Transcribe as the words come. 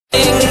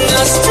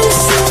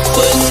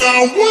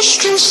I was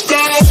just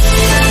out.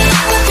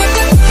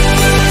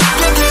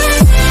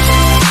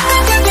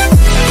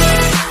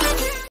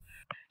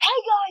 Hey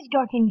guys,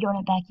 Dark and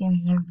Donut back here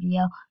in another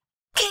video.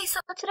 Okay, so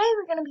today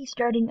we're gonna be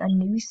starting a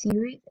new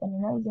series, and I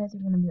know you guys are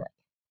gonna be like,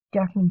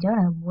 Dark and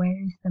Donut,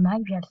 where's the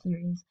Minecraft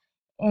series?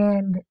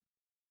 And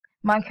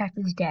Minecraft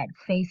is dead.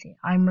 Face it,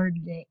 I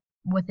murdered it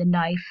with a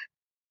knife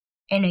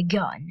and a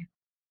gun.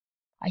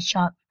 I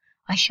shot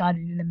it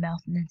in the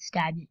mouth and then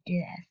stabbed it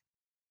to death.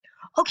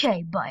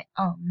 Okay, but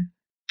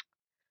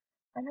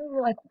I know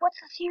you're like, what's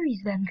the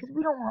series then? Because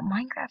we don't want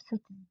Minecraft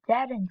since it's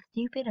dead and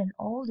stupid and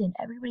old and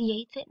everybody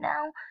hates it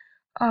now.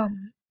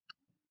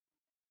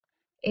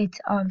 It's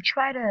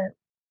try to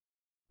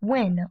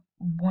win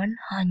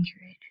 100.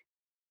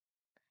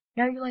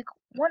 Now you're like,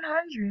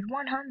 100,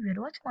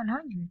 what's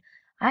 100?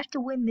 I have to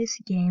win this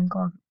game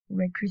called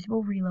Red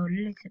Crucible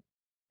Reloaded. It's a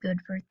good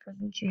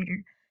first-person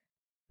shooter.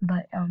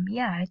 But,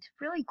 yeah, it's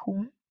really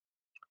cool.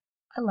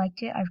 I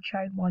liked it. I've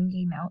tried one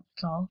game out,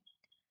 that's all.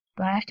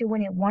 But I have to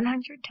win it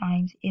 100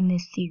 times in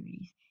this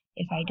series.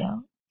 If I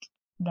don't,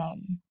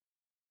 then,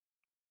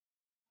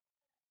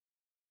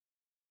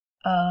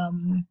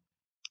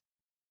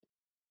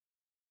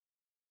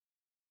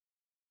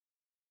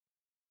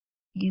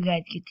 you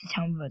guys get to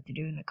tell me what to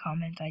do in the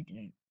comments. I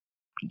didn't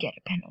get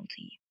a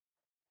penalty.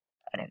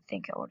 I didn't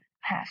think I would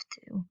have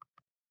to.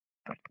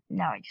 But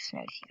now I just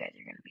noticed you guys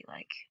are gonna be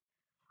like,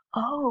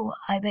 oh,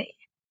 I bet.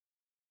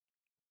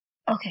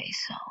 Okay,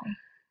 so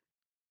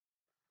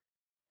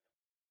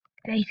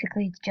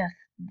basically it's just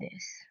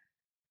this.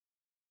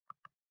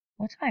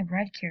 What's my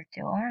red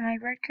character? Oh, my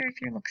red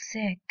character looks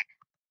sick.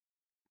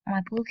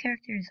 My blue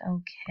character is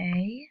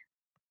okay.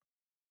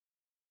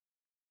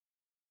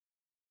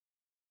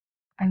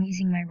 I'm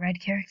using my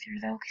red character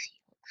though, because he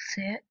looks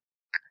sick.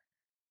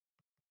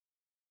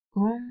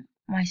 Boom,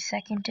 my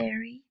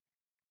secondary,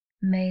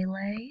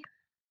 melee.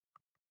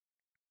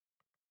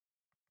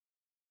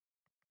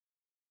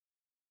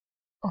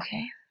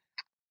 Okay.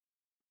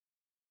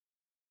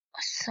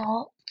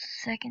 Assault,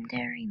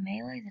 secondary,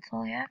 melee, that's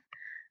all I have.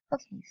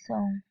 Okay,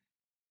 so.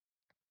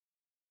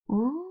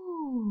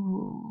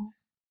 Ooh.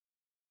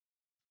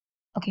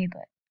 Okay,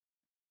 but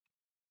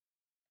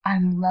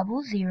I'm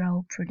level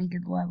 0, pretty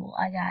good level.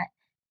 I got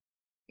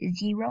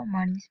 0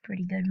 money's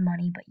pretty good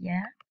money, but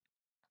yeah.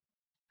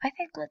 I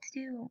think let's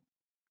do,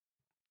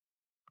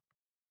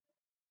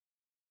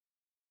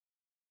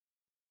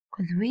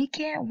 because we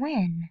can't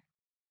win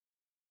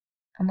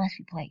unless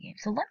we play a game.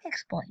 So let me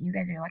explain. You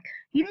guys are like,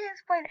 you didn't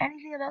explain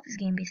anything about this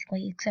game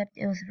basically, except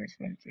it was the first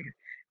person shooter.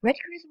 Red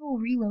Crucible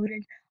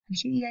Reloaded, I'm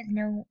sure you guys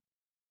know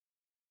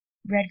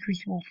Red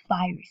Crucible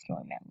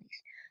Firestorm at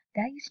least.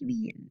 That used to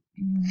be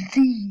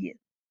the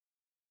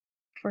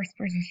first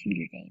person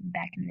shooter game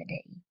back in the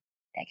day.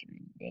 Back in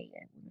the day,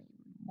 I wasn't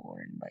even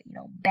born, but you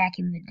know, back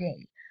in the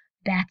day.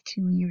 Back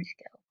 2 years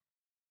ago.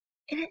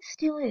 And it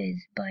still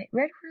is, but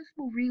Red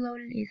Crucible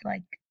Reloaded is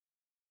like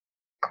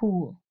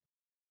cool.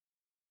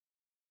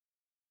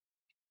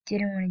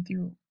 Didn't want to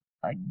do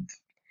a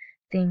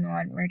thing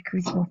on Red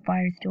Crucible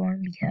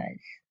Firestorm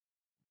because,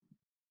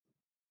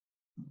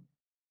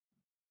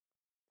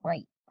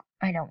 like,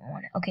 I don't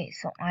want it. Okay,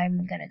 so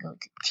I'm gonna go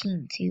to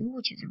Team 2,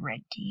 which is a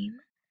red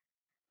team.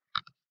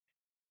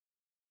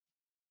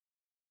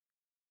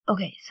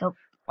 Okay, so,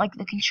 like,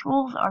 the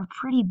controls are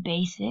pretty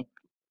basic.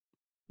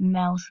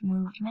 Mouse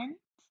movement.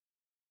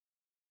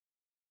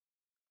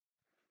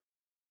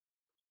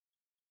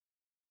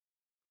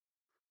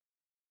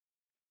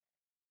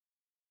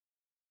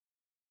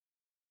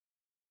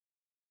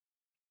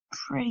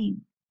 Pretty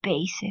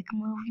basic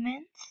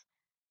movements.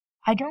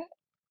 I don't.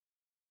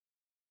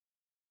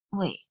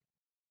 Wait.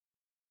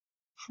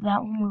 So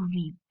that will move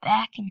me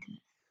back into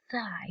the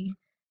side.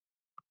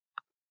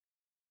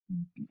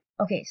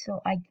 Okay,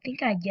 so I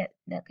think I get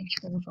the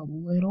controls a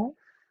little.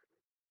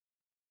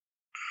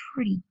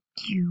 Pretty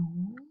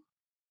cool.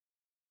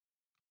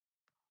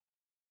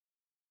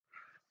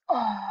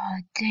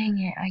 Oh, dang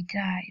it, I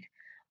died.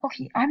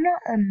 Okay, I'm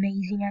not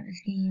amazing at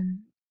this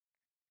game.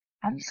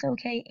 I'm just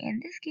okay,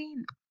 and this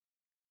game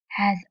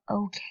has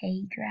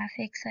okay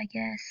graphics, I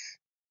guess.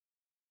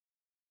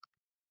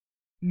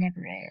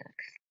 Never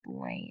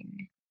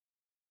explained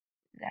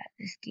that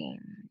this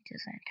game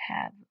doesn't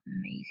have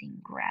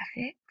amazing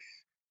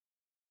graphics.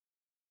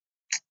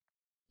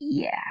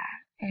 Yeah,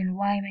 and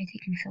why am I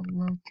taking so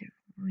long to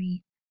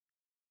read?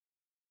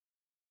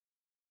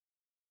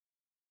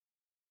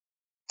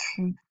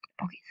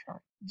 Okay,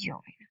 so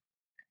join.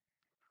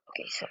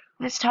 Okay, so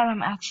this time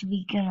I'm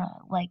actually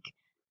gonna, like,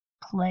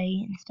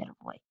 play instead of,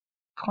 like,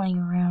 playing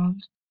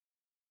around.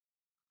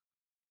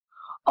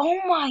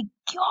 Oh my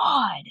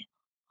god!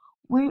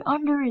 We're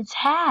under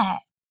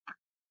attack!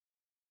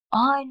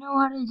 All I know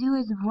how to do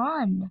is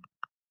run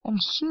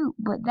and shoot,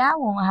 but that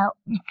won't help.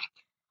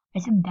 I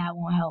said that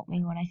won't help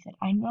me when I said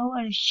I know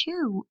how to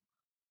shoot.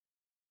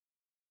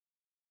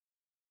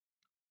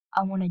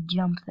 I want to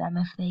jump them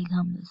if they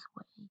come this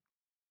way.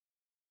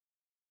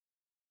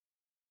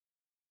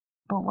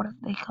 But what if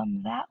they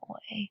come that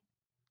way?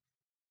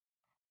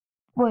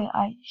 Wait,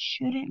 I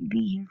shouldn't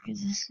be here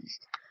because this is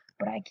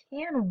but I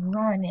can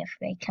run if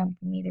they come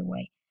from either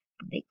way.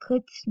 But they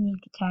could sneak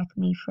attack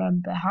me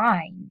from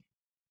behind.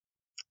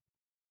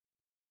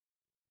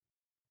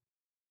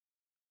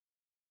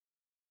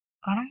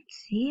 I don't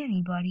see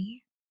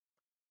anybody.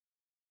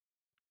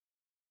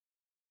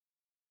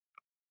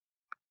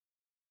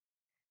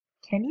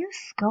 Can you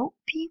scope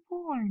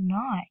people or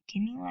not?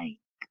 Can you, like,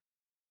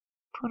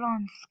 put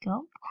on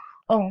scope?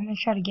 Oh, I'm gonna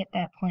try to get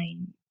that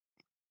plane.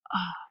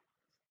 Ah,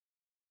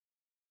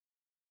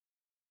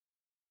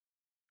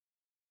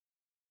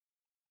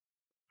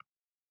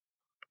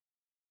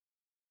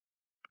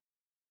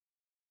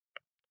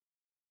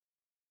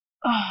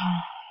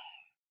 ah.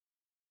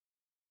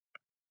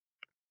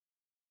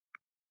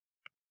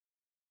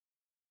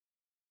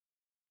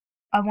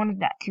 I wanted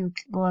that to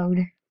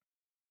explode.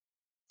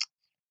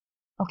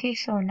 Okay,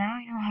 so now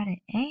I know how to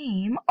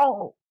aim.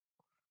 Oh,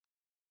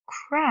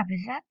 crap,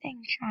 is that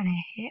thing trying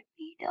to hit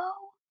me,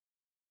 though?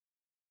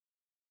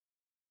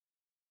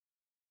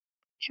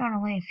 Trying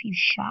to lay a few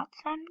shots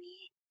on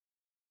me?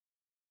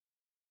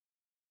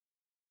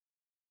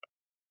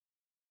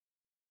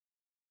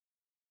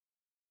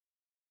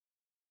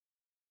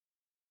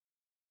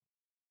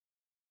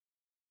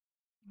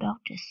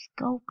 About to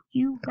scope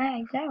you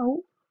guys out.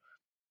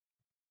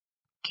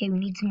 Okay, we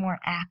need some more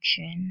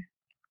action.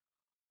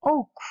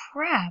 Oh,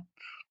 crap.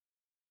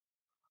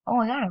 Oh,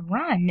 I gotta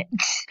run.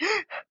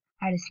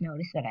 I just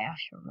noticed that I have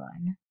to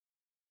run.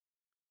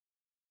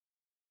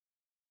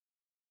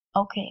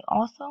 Okay,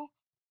 also,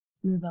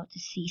 you're about to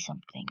see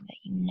something that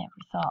you never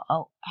thought.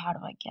 Oh, how do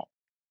I get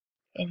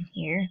in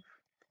here?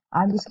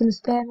 I'm just gonna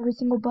spam every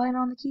single button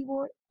on the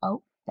keyboard.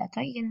 Oh, that's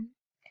how you get in.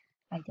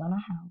 I don't know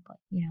how, but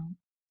you know.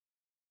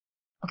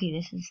 Okay,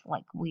 this is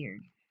like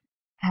weird.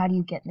 How do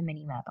you get the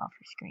mini map off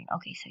your screen?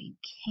 Okay, so you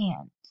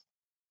can't.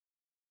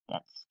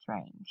 That's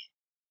strange.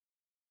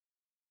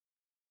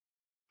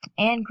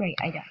 And great,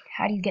 I died.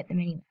 How do you get the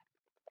mini map?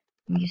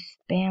 Let me just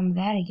spam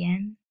that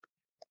again.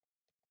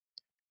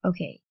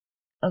 Okay,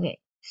 okay,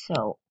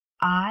 so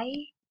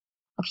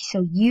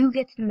so you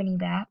get the mini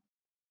map.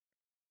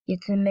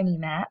 It's a mini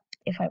map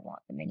if I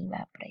want the mini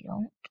map, but I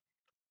don't.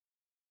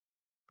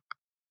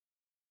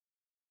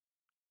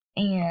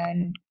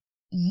 And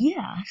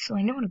yeah, so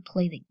I know how to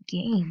play the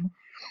game,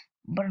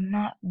 but I'm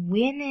not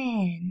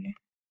winning.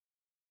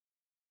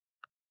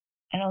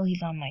 I know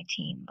he's on my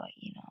team, but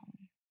you know.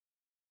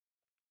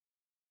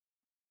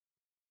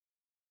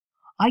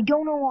 I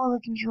don't know all the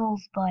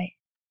controls, but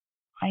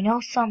I know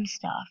some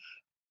stuff.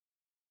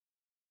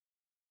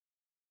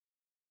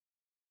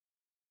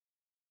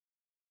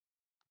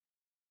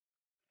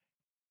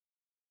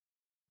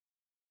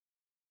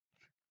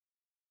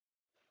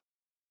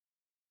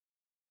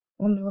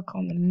 Let me look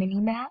on the mini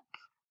map.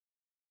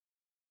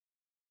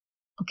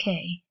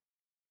 Okay,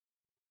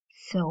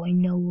 so I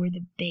know where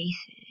the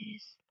base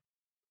is.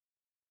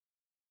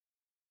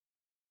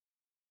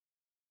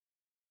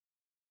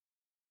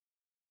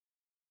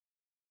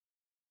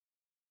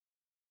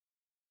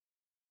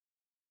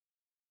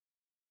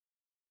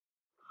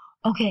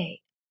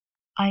 Okay,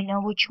 I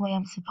know which way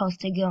I'm supposed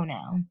to go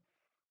now.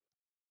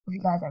 If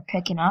you guys are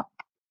picking up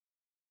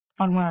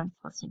on where I'm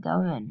supposed to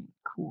go, then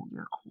cool,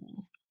 you're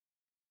cool.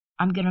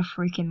 I'm gonna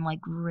freaking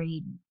like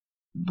raid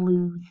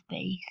Blue's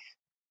base.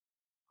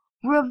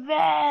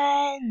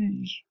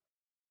 Revenge!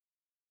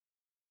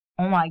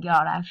 Oh my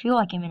god, I feel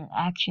like I'm in an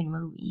action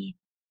movie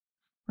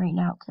right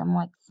now because I'm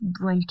like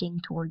sprinting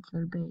towards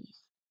their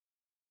base.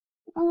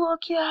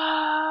 Look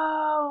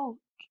out!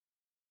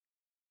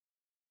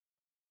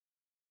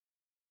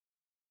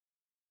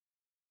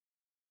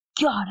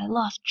 God, I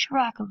lost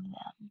track of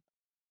them.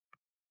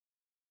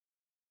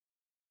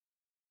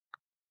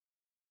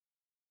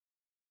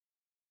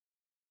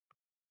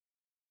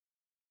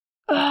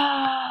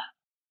 Ah!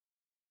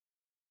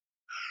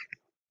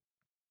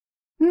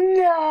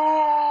 No!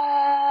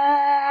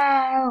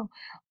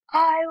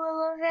 I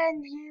will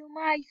avenge you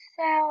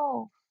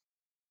myself!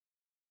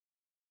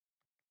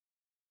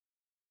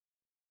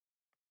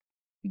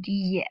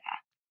 Yeah.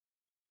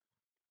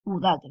 Well,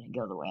 that didn't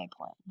go the way I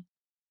planned.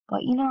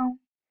 But you know,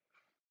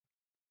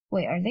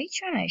 wait, are they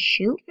trying to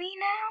shoot me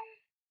now?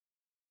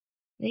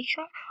 They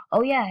try?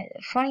 Oh yeah,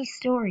 funny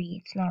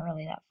story. It's not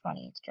really that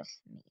funny, it's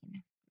just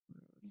mean.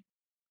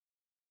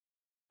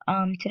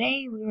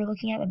 Today we were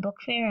looking at the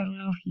book fair. I don't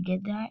know if you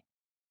did that,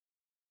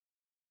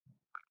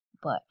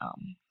 but,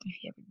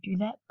 if you ever do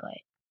that,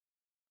 but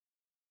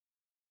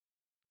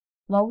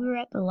while we were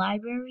at the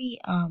library,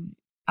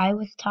 I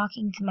was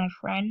talking to my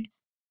friend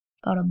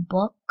about a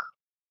book.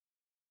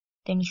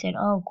 Then he said,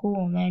 oh,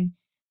 cool, and then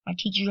my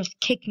teacher just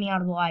kicked me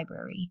out of the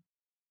library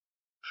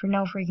for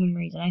no freaking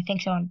reason. I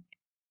think someone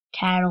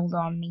tattled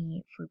on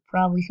me for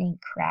probably saying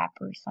crap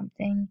or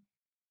something,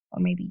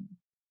 or maybe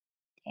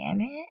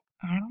damn it,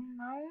 I don't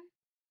know.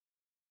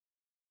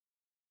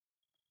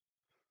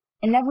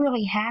 It never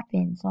really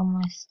happens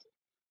unless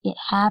it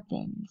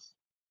happens.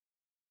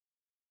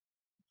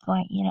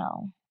 But, you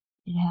know,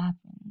 it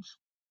happens.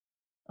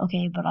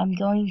 Okay, but I'm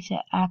going to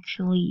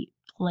actually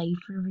play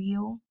for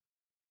real.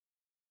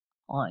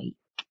 Like,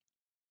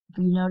 If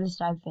you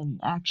noticed, I've been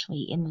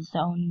actually in the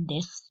zone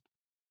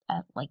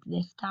like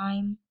this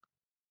time.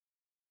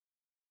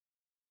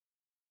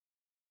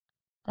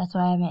 That's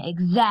why I haven't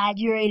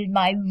exaggerated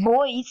my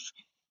voice.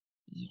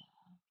 Yeah.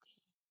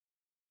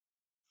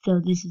 So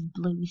this is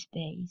blue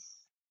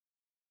space.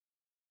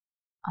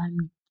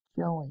 I'm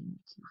going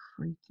to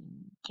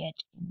freaking get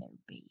in their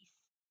base.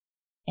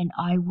 And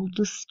I will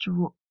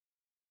destroy.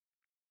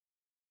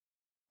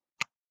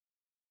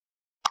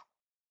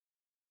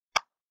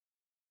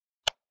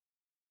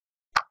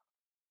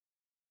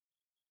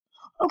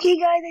 Okay,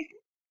 guys.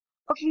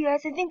 I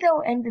think that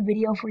will end the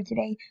video for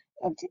today.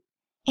 And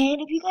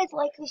if you guys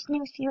like this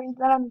new series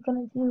that I'm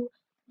gonna do,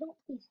 don't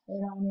please hate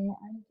on it.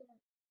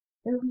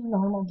 There'll be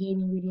normal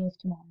gaming videos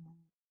tomorrow.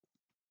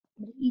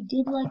 But if you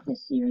did like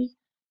this series,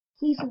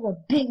 please leave a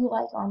big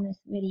like on this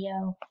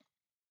video.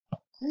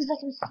 Please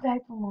like and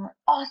subscribe for more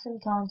awesome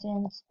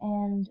content.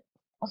 And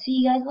I'll see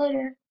you guys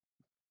later.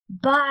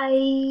 Bye.